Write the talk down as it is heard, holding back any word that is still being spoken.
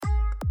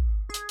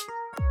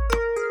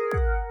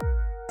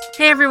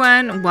Hey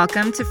everyone,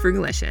 welcome to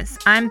Frugalicious.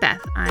 I'm Beth.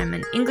 I'm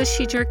an English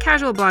teacher,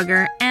 casual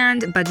blogger,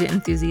 and budget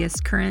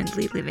enthusiast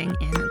currently living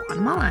in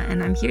Guatemala.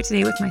 And I'm here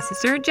today with my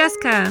sister,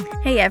 Jessica.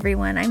 Hey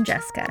everyone, I'm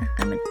Jessica.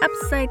 I'm an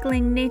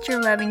upcycling,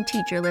 nature-loving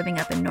teacher living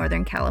up in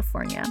Northern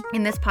California.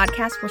 In this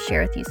podcast, we'll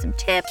share with you some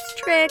tips,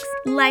 tricks,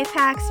 life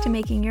hacks to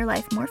making your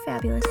life more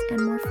fabulous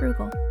and more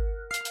frugal.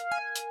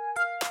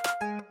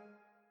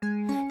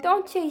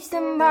 Don't chase the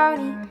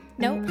money,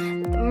 Nope.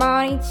 let the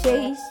money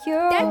chase you.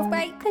 That's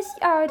right. Cause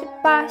you're the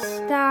boss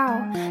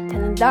now,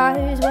 telling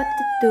others what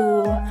to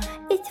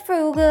do. It's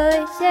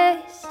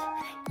Frugalicious,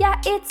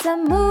 yeah, it's a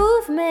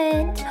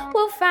movement.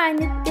 We'll find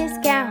the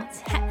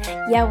discounts,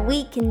 yeah,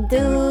 we can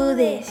do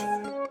this.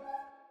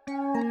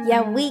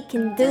 Yeah, we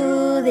can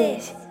do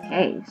this.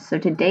 Okay, so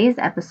today's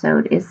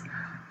episode is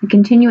a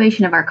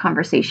continuation of our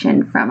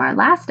conversation from our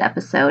last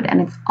episode,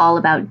 and it's all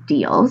about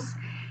deals.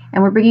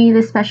 And we're bringing you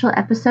this special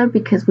episode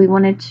because we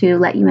wanted to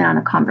let you in on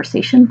a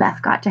conversation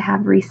Beth got to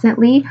have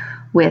recently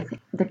with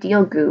the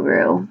deal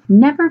guru,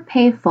 Never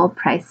Pay Full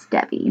Price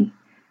Debbie.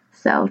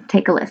 So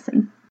take a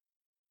listen.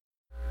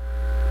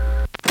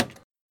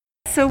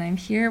 So I'm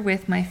here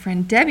with my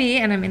friend Debbie,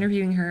 and I'm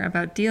interviewing her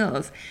about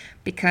deals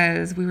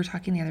because we were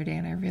talking the other day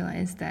and I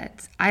realized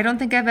that I don't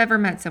think I've ever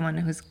met someone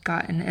who's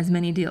gotten as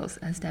many deals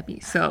as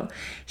Debbie. So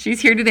she's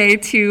here today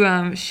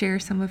to share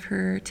some of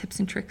her tips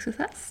and tricks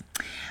with us.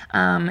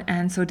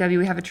 And so Debbie,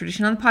 we have a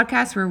tradition on the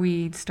podcast where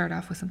we start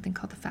off with something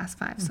called the Fast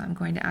Five. So I'm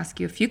going to ask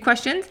you a few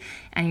questions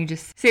and you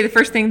just say the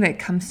first thing that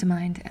comes to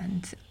mind,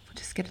 and we'll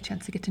just get a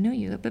chance to get to know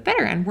you a bit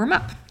better and warm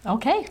up.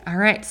 Okay. All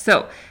right.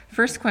 So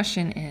first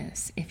question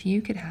is, if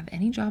you could have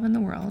any job in the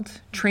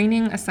world,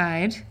 training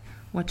aside,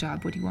 what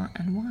job would you want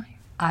and why?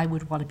 I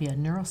would want to be a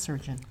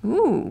neurosurgeon.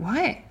 Ooh,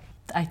 why?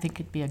 I think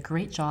it'd be a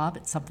great job.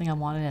 It's something I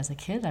wanted as a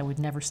kid. I would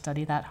never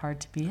study that hard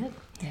to be it.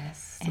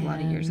 Yes, it's a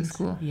lot of years of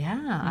school.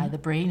 Yeah, the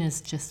brain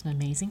is just an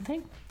amazing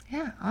thing.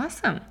 Yeah,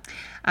 awesome.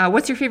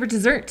 What's your favorite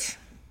dessert?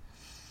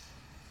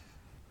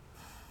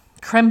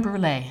 Creme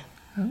brulee.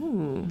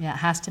 Ooh, Yeah, it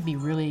has to be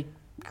really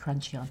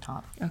crunchy on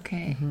top.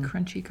 okay,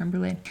 crunchy creme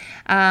brulee.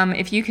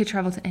 If you could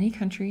travel to any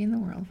country in the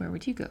world, where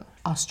would you go?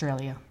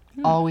 Australia.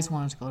 Always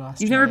wanted to go to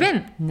Australia. You've never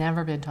been?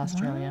 Never been to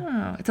Australia.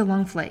 Wow, it's a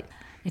long flight.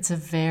 It's a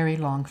very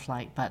long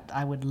flight, but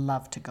I would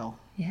love to go.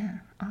 Yeah,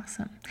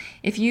 awesome.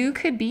 If you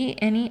could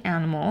be any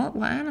animal,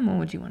 what animal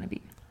would you want to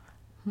be?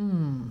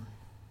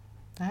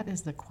 That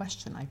is the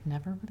question I've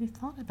never really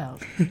thought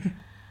about.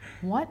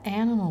 What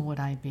animal would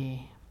I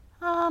be?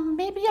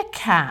 Maybe a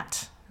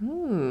cat.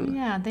 Ooh,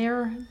 Yeah,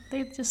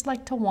 they just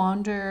like to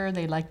wander.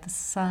 They like the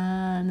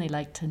sun. They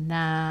like to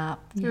nap.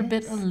 They're a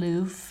bit Yes.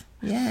 aloof.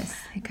 yes,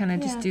 they kind of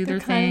just Yeah, do their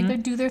they're kind thing. of- They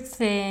do their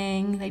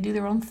thing. They do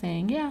their own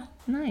thing. Yeah.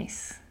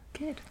 Nice.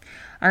 Good.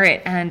 All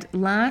right. And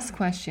last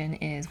question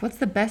is, what's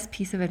the best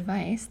piece of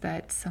advice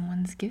that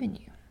someone's given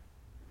you?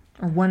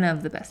 Or one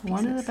of the best pieces?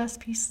 One of the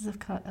best pieces of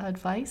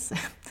advice.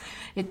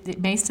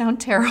 It may sound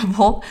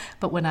terrible,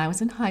 but when I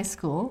was in high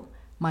school,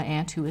 my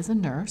aunt, who is a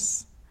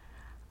nurse,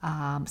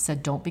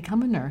 said, "Don't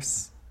become a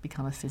nurse,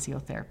 become a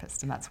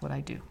physiotherapist," and that's what I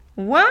do.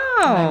 Wow.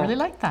 And I really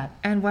like that.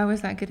 And why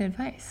was that good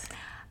advice?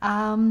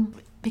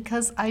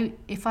 Because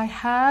if I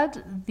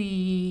had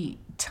the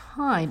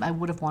time, I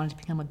would have wanted to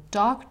become a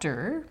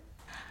doctor,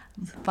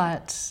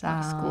 but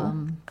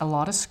a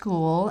lot of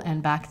school,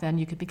 and back then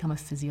you could become a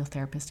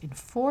physiotherapist in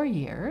 4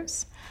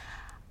 years.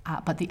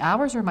 But the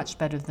hours are much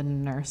better than a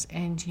nurse,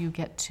 and you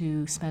get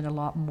to spend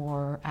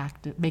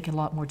make a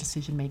lot more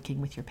decision making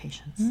with your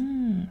patients.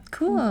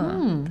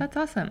 Cool. That's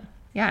awesome.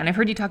 Yeah, and I've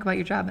heard you talk about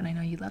your job, and I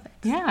know you love it.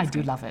 Yeah, I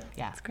do love it.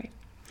 Yeah. That's great.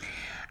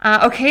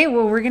 Okay,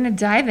 well, we're going to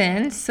dive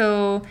in.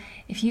 So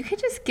if you could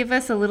just give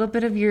us a little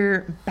bit of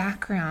your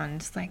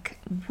background, like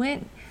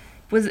when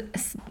was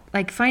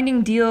like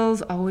finding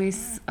deals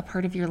always a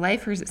part of your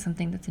life, or is it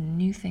something that's a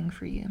new thing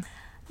for you?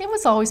 It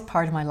was always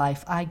part of my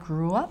life. I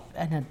grew up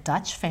in a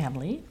Dutch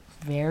family,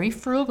 very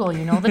frugal.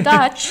 You know the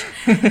Dutch.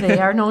 They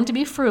are known to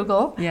be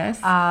frugal. Yes.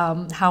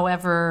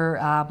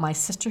 However, my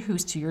sister,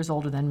 who's 2 years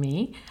older than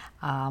me,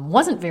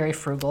 wasn't very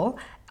frugal.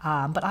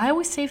 But I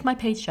always saved my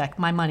paycheck,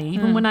 my money.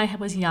 Even when I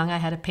was young, I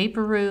had a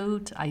paper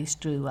route. I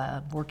used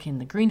to work in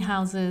the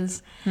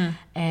greenhouses,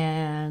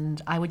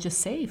 and I would just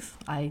save.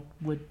 I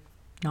would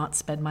not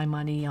spend my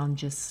money on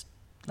just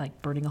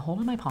like burning a hole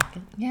in my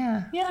pocket.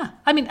 Yeah. Yeah.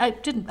 I mean,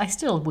 I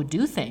still would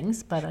do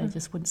things, but I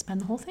just wouldn't spend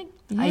the whole thing.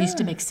 I used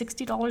to make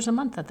 $60 a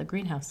month at the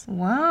greenhouse.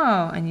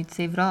 Wow. And you'd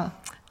save it all.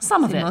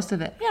 Some of Save it. most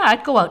of it. Yeah,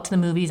 I'd go out to the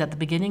movies at the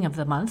beginning of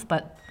the month,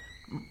 but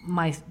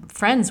my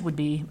friends would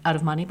be out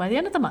of money by the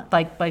end of the month,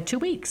 like by 2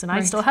 weeks, and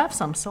I still have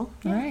some, so.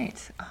 Yeah.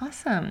 Right.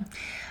 Awesome.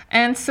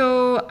 And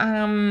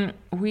so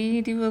we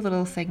do a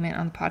little segment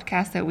on the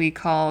podcast that we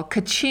call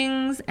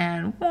ka-chings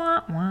and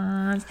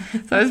wah-wahs.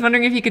 So I was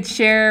wondering if you could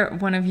share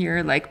one of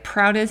your like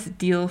proudest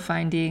deal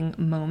finding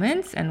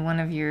moments and one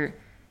of your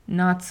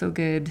not so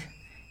good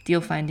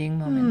deal finding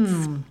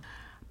moments.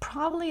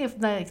 Probably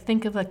if I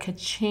think of a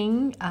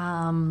ka-ching,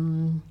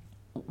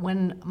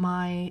 when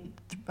I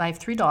have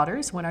 3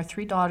 daughters. When our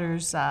 3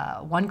 daughters,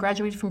 one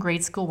graduated from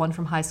grade school, one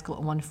from high school,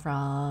 and one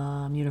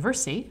from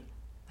university.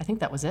 I think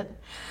that was it.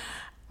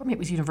 Or maybe it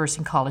was University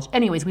and College.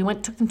 Anyways, we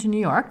took them to New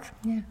York.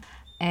 Yeah.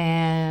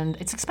 And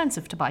it's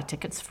expensive to buy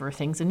tickets for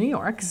things in New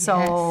York.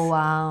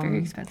 So very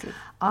expensive.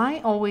 I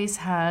always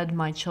had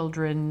my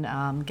children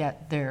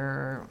get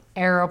their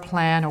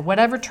Aeroplan or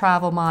whatever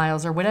travel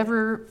miles or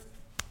whatever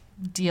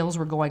deals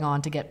were going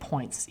on to get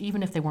points,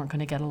 even if they weren't going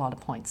to get a lot of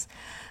points.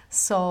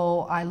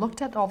 So I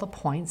looked at all the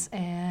points,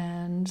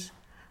 and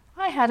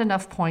I had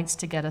enough points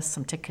to get us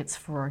some tickets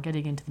for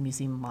getting into the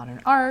Museum of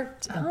Modern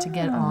Art and to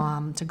get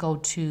to go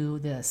to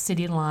the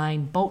City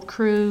Line boat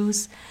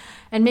cruise.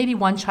 And maybe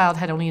one child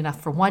had only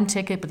enough for one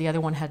ticket, but the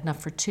other one had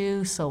enough for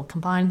two, so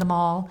combined them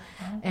all,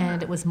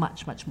 and it was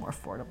much, much more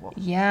affordable.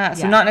 Yeah,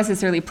 so not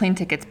necessarily plane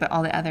tickets, but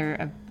all the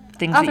other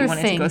things that you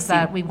wanted to go see.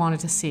 That we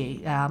wanted to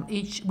see.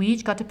 We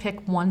each got to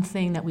pick one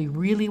thing that we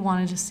really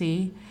wanted to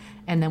see,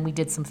 and then we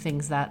did some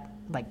things that,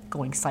 like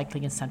going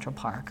cycling in Central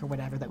Park or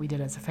whatever, that we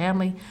did as a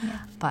family. Yeah.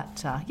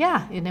 But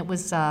and it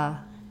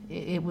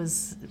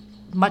was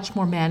much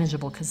more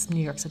manageable because New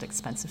York's an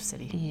expensive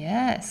city.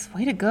 Yes,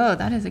 way to go.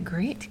 That is a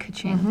great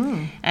ka-ching.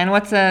 Mm-hmm. And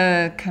what's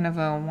a kind of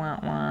a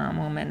wah-wah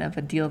moment of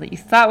a deal that you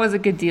thought was a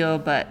good deal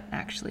but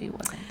actually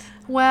wasn't?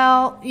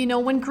 Well,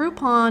 when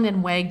Groupon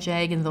and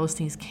WagJag and those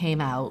things came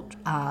out,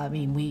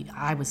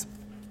 I was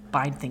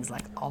buying things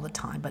like all the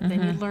time, but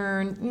then you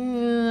learn,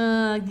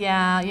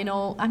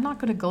 I'm not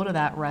going to go to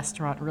that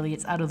restaurant, really.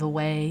 It's out of the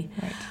way.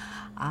 Right.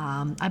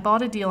 I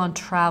bought a deal on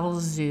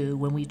Travelzoo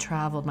when we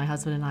traveled, my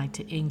husband and I,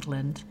 to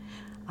England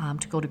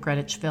to go to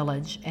Greenwich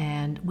Village,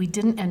 and we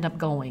didn't end up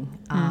going.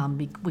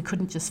 We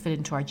couldn't just fit it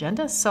into our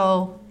agenda,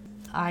 so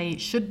I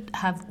should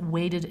have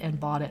waited and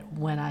bought it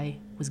when I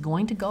was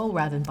going to go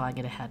rather than buying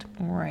it ahead.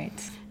 Right.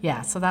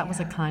 Yeah, so that was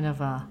a kind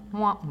of a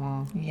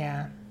wah-wah.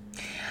 Yeah.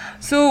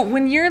 So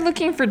when you're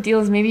looking for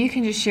deals, maybe you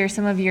can just share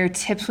some of your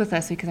tips with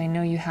us, because I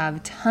know you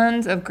have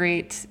tons of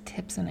great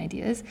tips and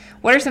ideas.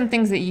 What are some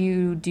things that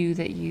you do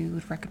that you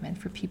would recommend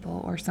for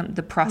people, or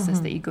the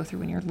process that you go through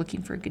when you're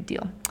looking for a good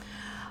deal?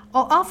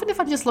 Well, often if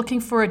I'm just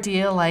looking for a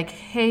deal like,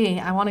 hey,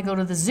 I want to go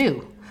to the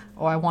zoo,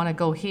 or I want to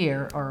go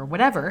here, or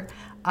whatever,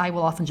 I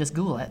will often just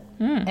Google it.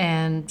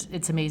 And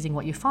it's amazing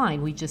what you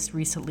find. We just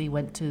recently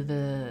went to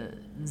the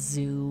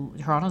zoo,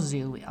 Toronto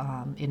Zoo,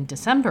 in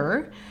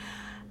December,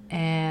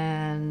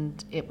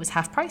 and it was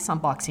half price on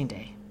Boxing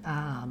Day.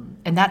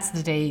 And that's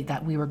the day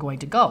that we were going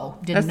to go.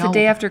 That's the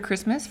day after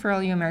Christmas for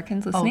all you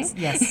Americans listening? Oh,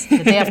 yes.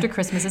 The day after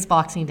Christmas is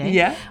Boxing Day.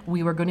 Yeah.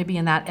 We were going to be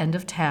in that end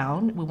of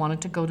town. We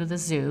wanted to go to the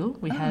zoo.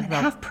 We had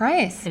half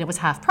price. And it was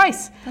half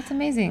price. That's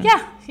amazing.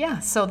 Yeah.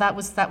 So that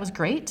was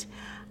great.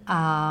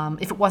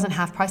 If it wasn't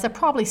half price, I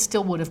probably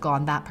still would have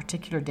gone that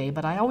particular day,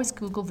 but I always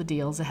Google the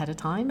deals ahead of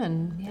time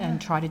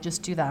and try to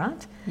just do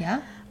that.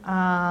 Yeah.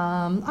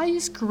 I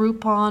use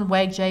Groupon,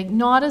 WagJag,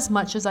 not as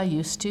much as I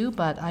used to,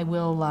 but I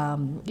will,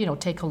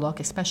 take a look,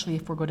 especially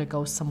if we're going to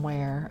go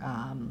somewhere,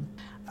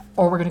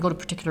 or we're going to go to a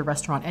particular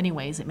restaurant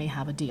anyways. It may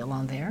have a deal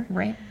on there.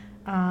 Right.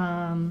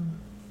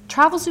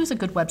 Travelzoo is a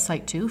good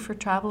website too for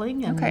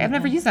traveling. Okay, I've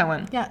never used that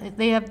one. Yeah,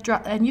 they have,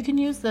 and you can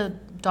use the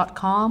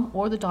 .com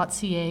or the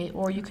 .ca,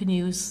 or you can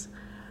use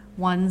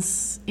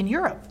ones in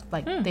Europe.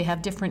 Like they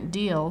have different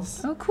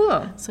deals. Oh,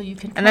 cool. So you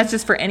can. And that's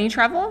just for any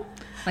travel?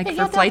 Like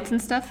for flights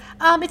and stuff?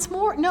 It's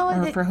more,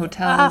 for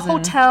hotels?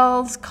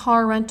 Hotels,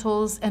 car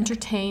rentals,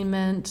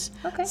 entertainment.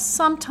 Okay.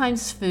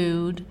 Sometimes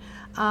food.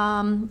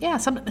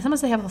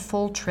 Sometimes they have a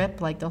full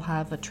trip. Like they'll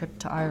have a trip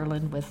to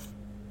Ireland with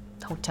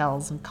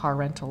hotels and car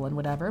rental and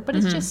whatever. But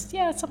it's just,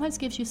 it sometimes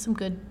gives you some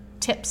good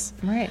tips.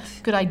 Right.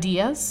 Good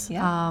ideas.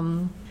 Yeah.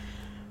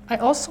 I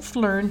also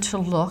learned to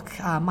look,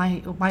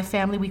 my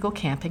family, we go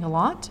camping a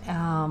lot.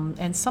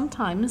 And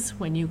sometimes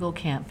when you go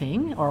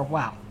camping,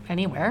 or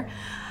anywhere,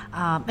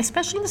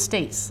 especially in the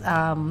States,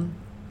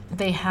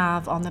 they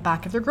have on the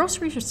back of their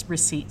grocery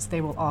receipts,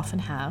 they will often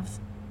have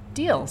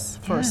deals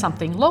for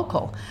something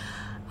local.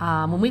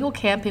 When we go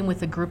camping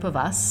with a group of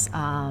us,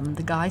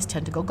 the guys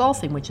tend to go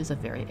golfing, which is a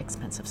very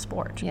expensive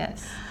sport.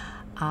 Yes.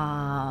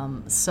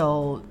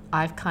 So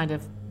I've kind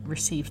of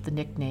received the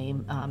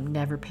nickname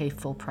Never Pay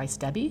Full Price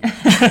Debbie.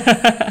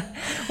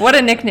 What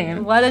a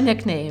nickname. What a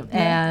nickname.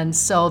 Yeah. And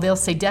so they'll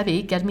say,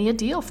 Debbie, get me a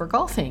deal for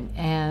golfing.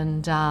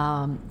 And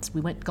so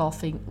we went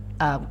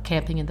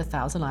camping in the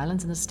Thousand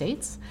Islands in the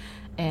States.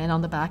 And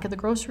on the back of the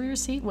grocery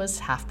receipt was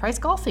half-price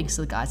golfing.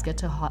 So the guys get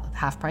to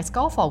half-price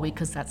golf all week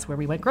because that's where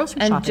we went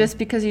grocery shopping. And just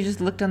because you just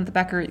looked on the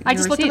back of your I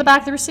just looked at the back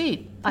of the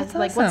receipt. That's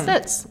like, awesome. What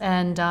fits?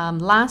 And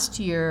last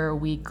year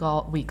we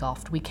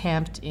golfed. We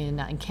camped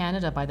in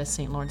Canada by the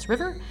St. Lawrence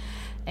River.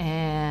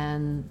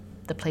 And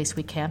the place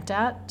we camped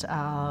at,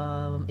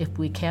 if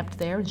we camped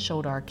there and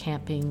showed our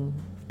camping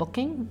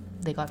booking,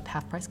 they got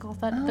half-price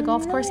golf at the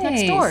golf course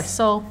next door.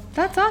 So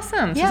that's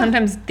awesome. Yeah. So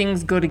sometimes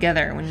things go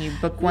together. When you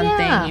book one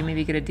thing, you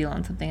maybe get a deal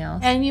on something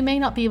else. And you may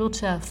not be able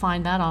to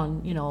find that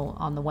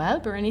on the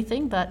web or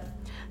anything, but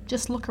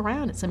just look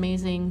around. It's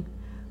amazing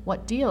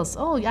what deals.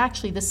 Oh,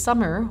 actually, this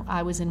summer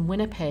I was in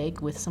Winnipeg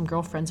with some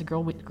girlfriends, a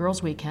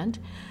girls' weekend,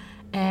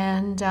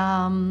 and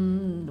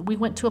we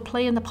went to a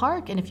play in the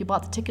park. And if you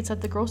bought the tickets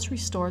at the grocery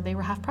store, they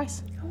were half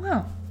price. Oh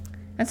wow.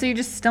 And so you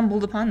just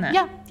stumbled upon that?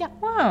 Yeah.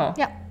 Wow.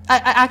 Yeah.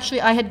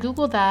 I had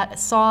Googled that,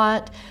 saw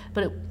it,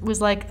 but it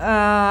was like,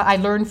 I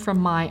learned from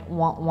my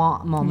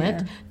want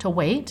moment to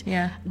wait.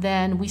 Yeah.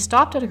 Then we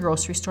stopped at a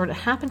grocery store. It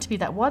happened to be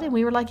that one, and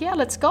we were like, yeah,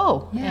 let's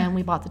go. Yeah. And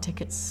we bought the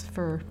tickets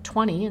for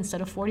 $20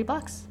 instead of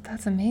 $40.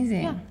 That's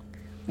amazing. Yeah.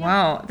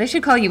 Wow. They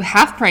should call you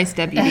half price,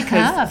 Debbie,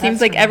 because it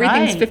seems like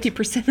everything's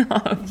 50%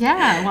 off.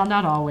 Yeah, well,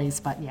 not always,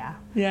 but yeah.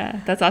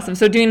 Yeah, that's awesome.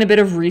 So doing a bit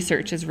of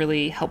research is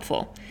really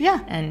helpful. Yeah.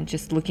 And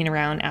just looking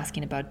around,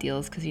 asking about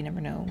deals, because you never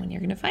know when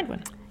you're going to find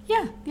one.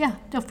 Yeah,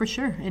 no, for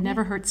sure. It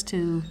never hurts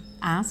to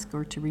ask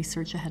or to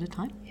research ahead of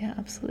time. Yeah,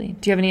 absolutely.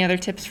 Do you have any other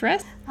tips for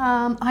us?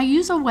 I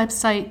use a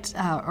website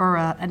or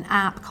an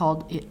app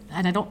called,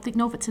 and I don't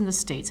know if it's in the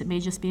States, it may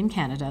just be in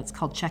Canada, it's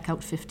called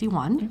Checkout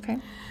 51. Okay.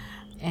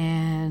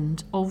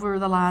 And over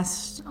the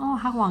last,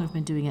 how long have I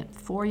been doing it?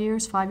 4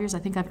 years, 5 years? I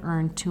think I've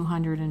earned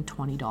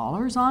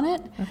 $220 on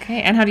it.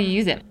 Okay, and how do you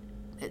use it?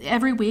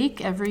 Every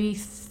week, every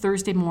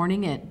Thursday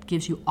morning, it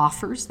gives you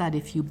offers that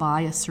if you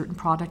buy a certain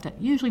product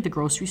at usually the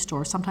grocery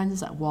store, sometimes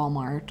it's at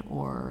Walmart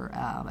or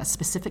a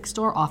specific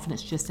store, often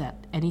it's just at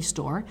any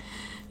store.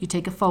 You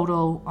take a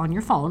photo on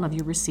your phone of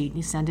your receipt and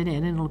you send it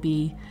in, and it'll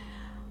be,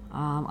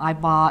 I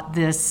bought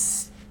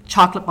this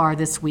chocolate bar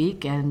this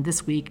week, and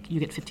this week you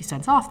get 50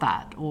 cents off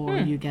that, or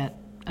you get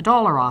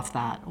 $1 off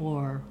that,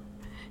 or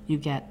you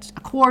get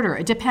a quarter.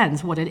 It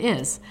depends what it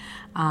is.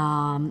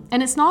 And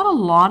it's not a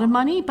lot of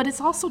money, but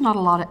it's also not a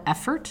lot of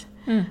effort.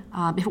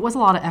 If it was a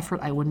lot of effort,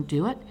 I wouldn't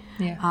do it.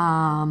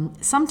 Yeah.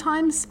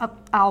 Sometimes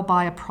I'll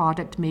buy a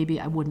product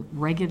maybe I wouldn't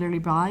regularly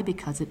buy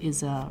because it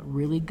is a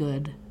really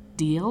good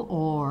deal,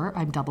 or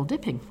I'm double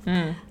dipping.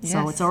 So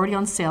yes. it's already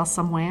on sale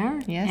somewhere,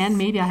 Yes. and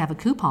maybe I have a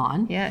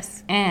coupon.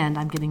 Yes. And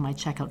I'm getting my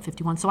checkout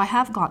 51. So I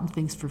have gotten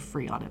things for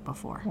free on it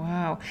before.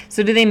 Wow.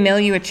 So do they mail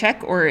you a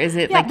check, or is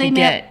it like they you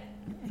mail- get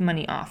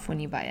money off when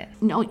you buy it?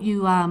 No,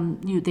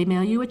 they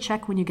mail you a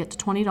check when you get to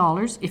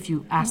 $20 if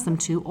you ask them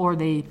to, or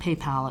they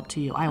PayPal it to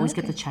you. I always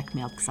get the check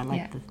mailed because I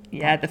like the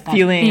that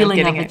feeling of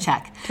getting the it.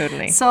 check.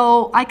 Totally.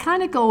 So I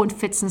kind of go in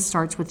fits and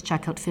starts with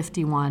Checkout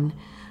 51,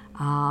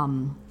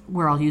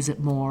 where I'll use it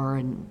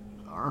more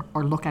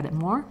or look at it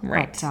more.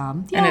 Right. But,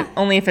 And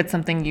only if it's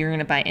something you're going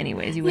to buy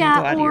anyways. You wouldn't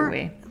go out of your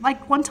way.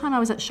 Like one time I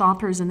was at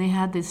Shoppers and they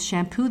had this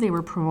shampoo they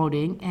were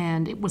promoting,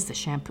 and it was the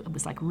shampoo. It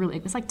was like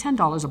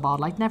 $10 a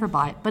bottle. I'd never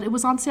buy it, but it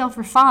was on sale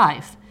for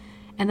 $5,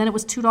 and then it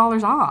was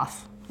 $2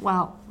 off.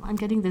 Well, I'm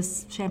getting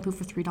this shampoo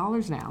for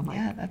 $3 now.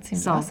 Yeah, that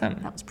seems so awesome.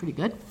 That was pretty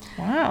good.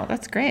 Wow,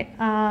 that's great.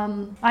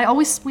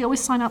 We always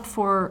sign up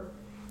for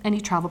any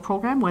travel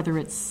program, whether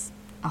it's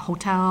a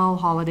hotel,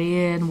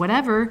 Holiday Inn,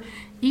 whatever,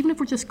 even if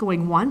we're just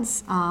going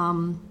once,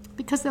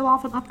 because they'll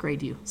often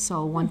upgrade you.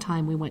 So one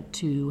time we went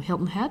to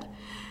Hilton Head.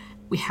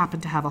 We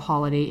happened to have a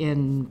Holiday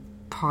Inn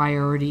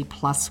Priority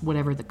Plus,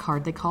 whatever the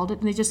card they called it,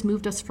 and they just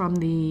moved us from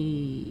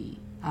the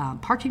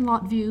parking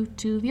lot view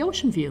to the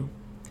ocean view.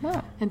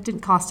 Wow. And it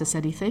didn't cost us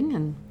anything.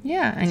 And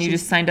Yeah, and you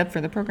just signed up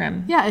for the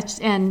program. yeah,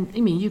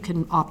 you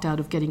can opt out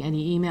of getting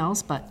any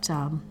emails, but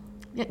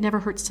it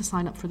never hurts to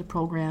sign up for the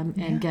program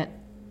and get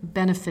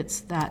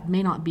benefits that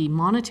may not be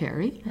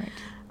monetary,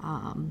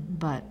 Right.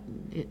 but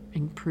it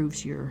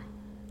improves your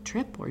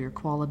trip or your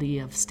quality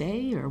of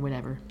stay or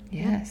whatever.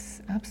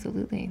 Yes,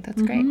 absolutely.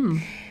 That's great.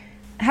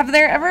 Have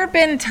there ever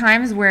been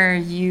times where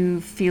you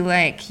feel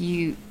like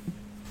you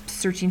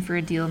searching for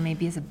a deal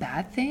maybe is a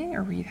bad thing,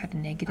 or where you've had a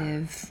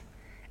negative,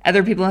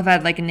 other people have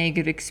had like a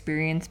negative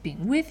experience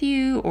being with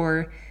you,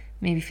 or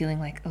maybe feeling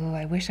like, oh,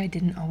 I wish I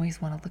didn't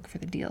always want to look for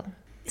the deal?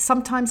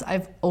 Sometimes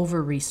I've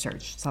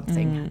over-researched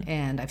something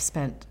and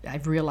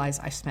I've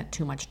realized I've spent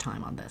too much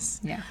time on this.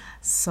 Yeah.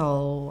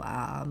 So,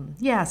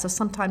 so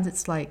sometimes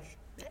it's like,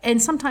 and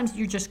sometimes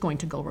you're just going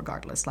to go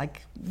regardless.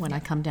 Like when I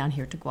come down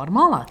here to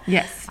Guatemala.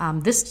 Yes.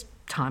 This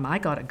time I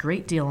got a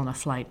great deal on a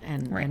flight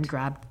and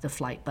grabbed the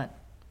flight, but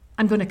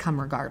I'm going to come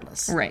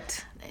regardless.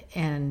 Right.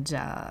 And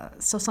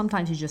so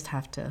sometimes you just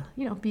have to,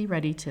 be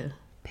ready to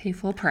Pay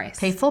full price.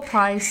 pay full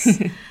price,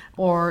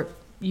 or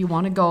you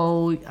want to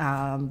go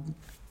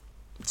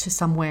to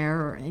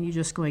somewhere and you're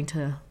just going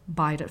to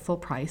buy it at full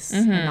price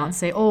and not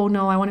say, oh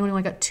no, I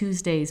only got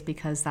Tuesdays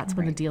because that's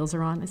when the deals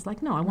are on. It's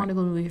like, no, I want to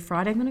go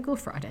Friday, I'm going to go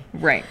Friday.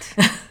 Right.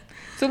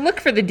 So look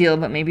for the deal,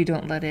 but maybe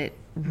don't let it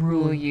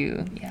rule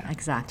you. Yeah.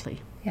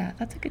 Exactly. Yeah,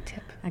 that's a good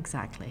tip.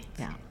 Exactly.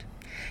 Yeah.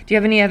 Do you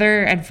have any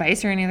other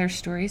advice or any other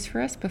stories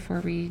for us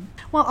before we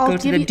Well, go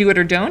to the do it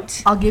or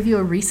don't? I'll give you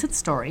a recent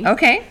story.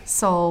 Okay.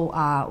 So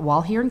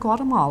while here in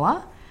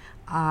Guatemala,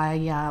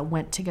 I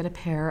went to get a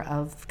pair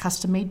of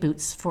custom-made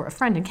boots for a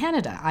friend in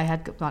Canada. I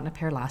had gotten a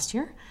pair last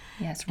year.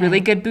 Yes, really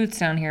good boots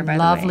down here, by the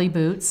way. Lovely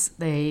boots.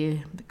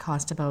 They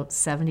cost about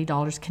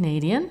 $70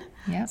 Canadian.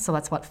 Yeah. So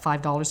that's what,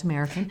 $5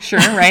 American. Sure,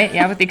 right?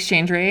 Yeah, with the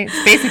exchange rate.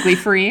 It's basically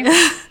free.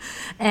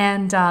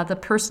 And the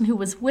person who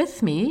was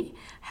with me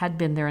had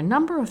been there a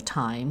number of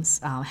times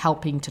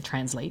helping to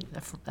translate,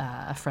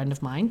 a friend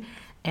of mine,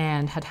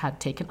 and had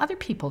taken other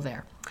people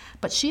there.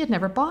 But she had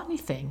never bought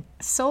anything.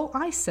 So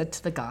I said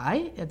to the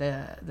guy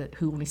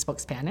who only spoke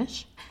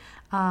Spanish,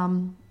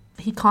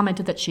 he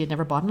commented that she had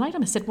never bought an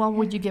item. I said, well,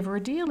 would you give her a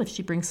deal if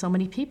she brings so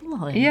many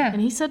people in? Yeah. And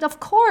he said, of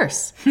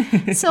course.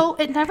 So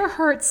it never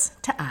hurts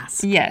to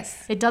ask.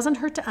 Yes. It doesn't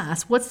hurt to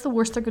ask. What's the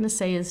worst they're going to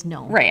say is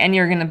no. Right, and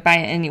you're going to buy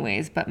it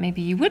anyways, but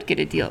maybe you would get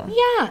a deal.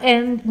 Yeah,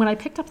 and when I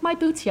picked up my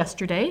boots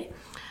yesterday,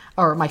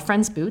 or my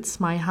friend's boots,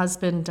 my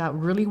husband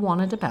really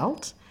wanted a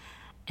belt.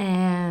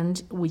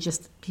 And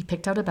he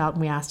picked out a belt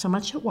and we asked how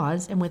much it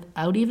was. And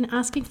without even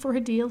asking for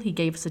a deal, he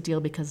gave us a deal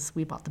because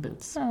we bought the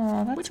boots.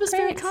 Oh, that's which was great.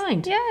 very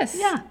kind. Yes.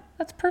 Yeah.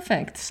 That's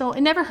perfect. So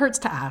it never hurts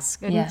to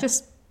ask and Yeah.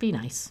 just be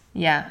nice.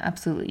 Yeah,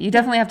 absolutely. You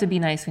definitely have to be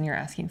nice when you're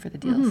asking for the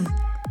deals.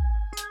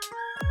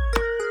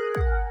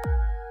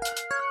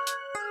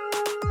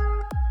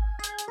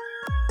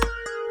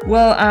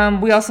 Well,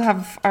 we also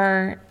have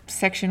our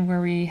section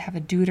where we have a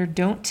do it or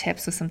don't tip.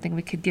 So something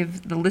we could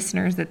give the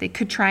listeners that they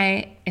could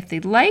try if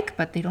they'd like,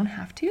 but they don't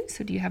have to.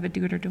 So do you have a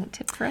do it or don't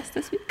tip for us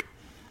this week?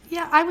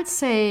 Yeah, I would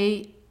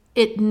say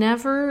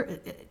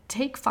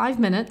take 5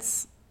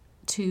 minutes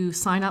to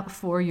sign up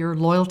for your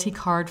loyalty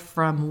card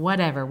from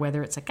whatever,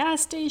 whether it's a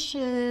gas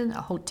station,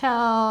 a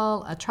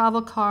hotel, a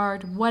travel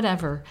card,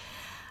 whatever.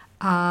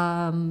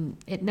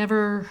 It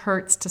never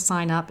hurts to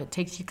sign up. It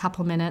takes you a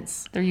couple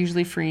minutes. They're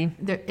usually free.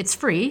 It's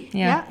free.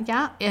 Yeah.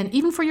 Yeah. And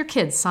even for your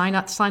kids, sign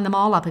them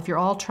all up if you're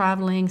all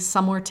traveling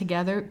somewhere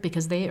together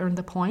because they earn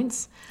the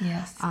points.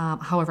 Yes.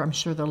 However, I'm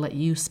sure they'll let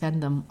you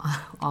spend them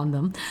on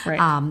them.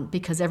 Right.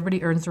 Because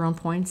everybody earns their own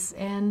points.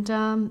 And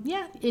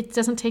it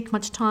doesn't take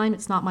much time.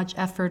 It's not much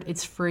effort.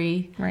 It's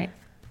free. Right.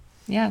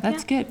 Yeah,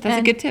 that's good. That's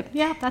a good tip.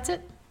 Yeah, that's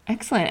it.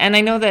 Excellent. And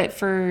I know that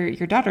for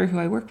your daughter, who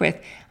I work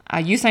with,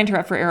 you signed her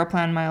up for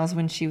Aeroplan miles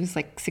when she was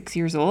like 6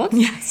 years old.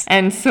 Yes.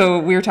 And so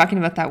we were talking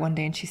about that one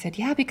day and she said,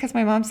 yeah, because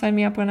my mom signed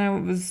me up when I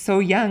was so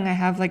young, I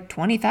have like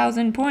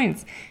 20,000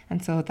 points.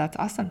 And so that's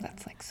awesome.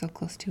 That's like so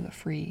close to a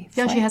free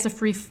flight. Yeah, she has a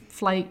free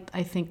flight,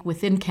 I think,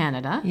 within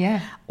Canada.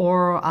 Yeah.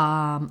 Or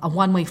a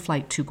one-way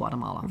flight to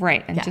Guatemala.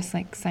 Right. And just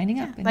like signing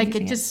up. And Like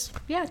using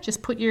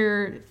just put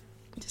your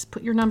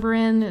number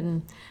in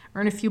and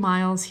earn a few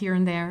miles here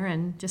and there.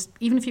 And just,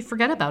 even if you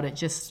forget about it,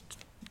 just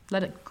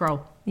let it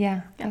grow.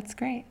 Yeah, that's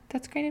great.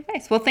 That's great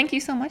advice. Well, thank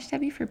you so much,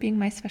 Debbie, for being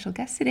my special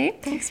guest today.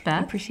 Thanks, I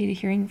Beth. appreciate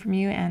hearing from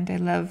you, and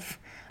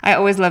I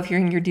always love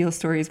hearing your deal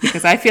stories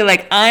because I feel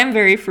like I'm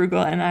very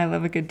frugal and I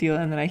love a good deal,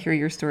 and then I hear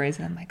your stories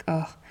and I'm like,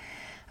 oh,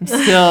 I'm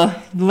still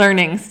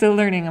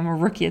learning. I'm a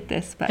rookie at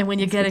this. But And when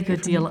you get a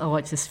good deal,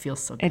 it just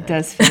feels so good. it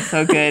does feel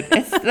so good.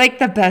 It's like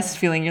the best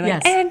feeling. You're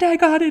like, Yes. and I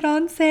got it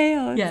on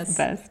sale. It's Yes, the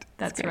best.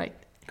 that's It's great. right.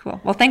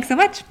 Cool. Well, thanks so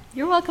much.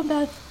 You're welcome,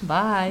 Beth.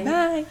 Bye.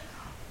 Bye.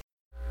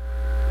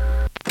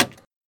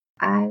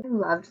 I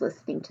loved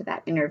listening to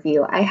that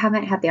interview. I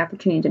haven't had the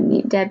opportunity to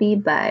meet Debbie,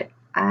 but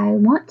I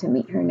want to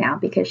meet her now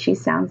because she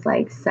sounds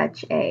like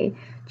such a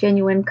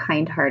genuine,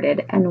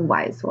 kind-hearted, and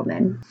wise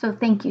woman. So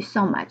thank you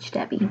so much,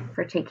 Debbie,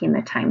 for taking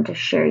the time to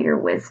share your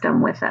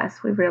wisdom with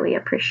us. We really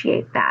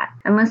appreciate that.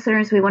 And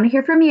listeners, we want to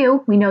hear from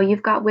you. We know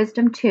you've got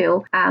wisdom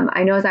too.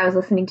 I know as I was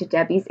listening to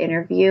Debbie's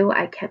interview,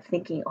 I kept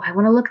thinking, I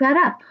want to look that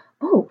up.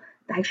 Oh,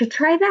 I should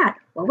try that.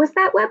 What was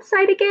that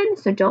website again?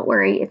 So don't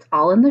worry, it's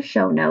all in the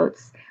show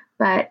notes.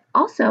 But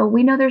also,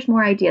 we know there's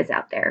more ideas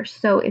out there.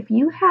 So if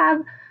you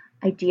have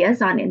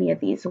ideas on any of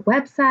these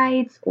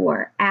websites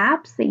or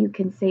apps that you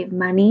can save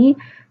money,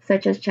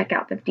 such as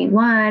Checkout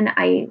 51,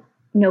 I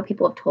know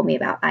people have told me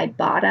about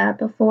Ibotta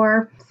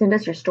before. Send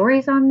us your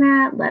stories on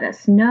that. Let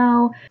us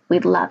know.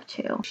 We'd love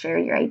to share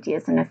your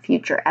ideas in a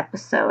future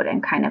episode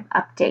and kind of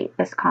update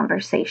this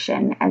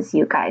conversation as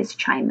you guys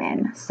chime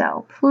in.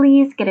 So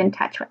please get in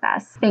touch with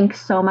us.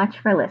 Thanks so much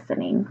for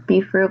listening.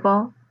 Be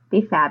frugal,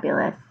 be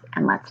fabulous,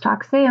 and let's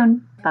talk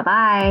soon.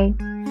 Bye-bye.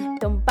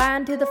 Don't buy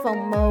into the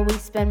FOMO, we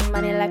spend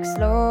money like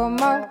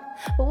slow-mo.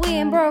 But we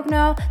ain't broke,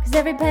 no, cause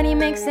every penny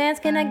makes sense.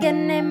 Can I get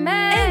an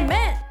amen?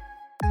 Amen.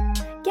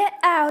 Get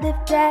out of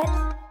debt.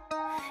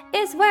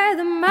 It's where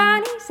the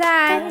money's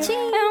at.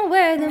 And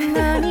where the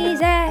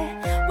money's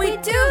at, we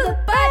do the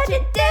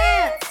budget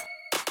dance.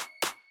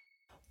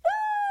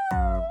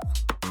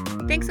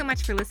 Thanks so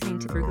much for listening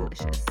to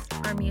Frugalicious.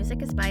 Our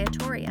music is by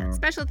Atoria.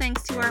 Special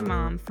thanks to our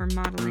mom for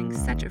modeling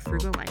such a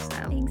frugal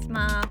lifestyle. Thanks,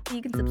 Mom.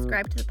 You can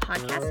subscribe to the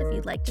podcast if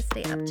you'd like to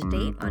stay up to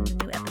date on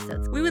new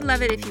episodes. We would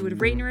love it if you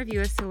would rate and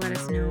review us to let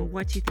us know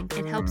what you think.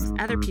 It helps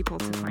other people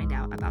to find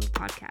out about the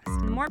podcast.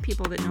 The more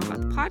people that know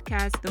about the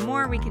podcast, the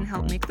more we can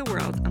help make the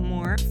world a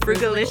more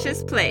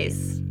frugalicious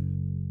place.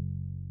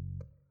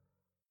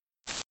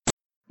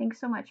 Thanks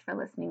so much for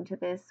listening to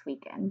this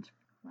weekend.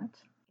 What?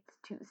 It's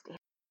Tuesday.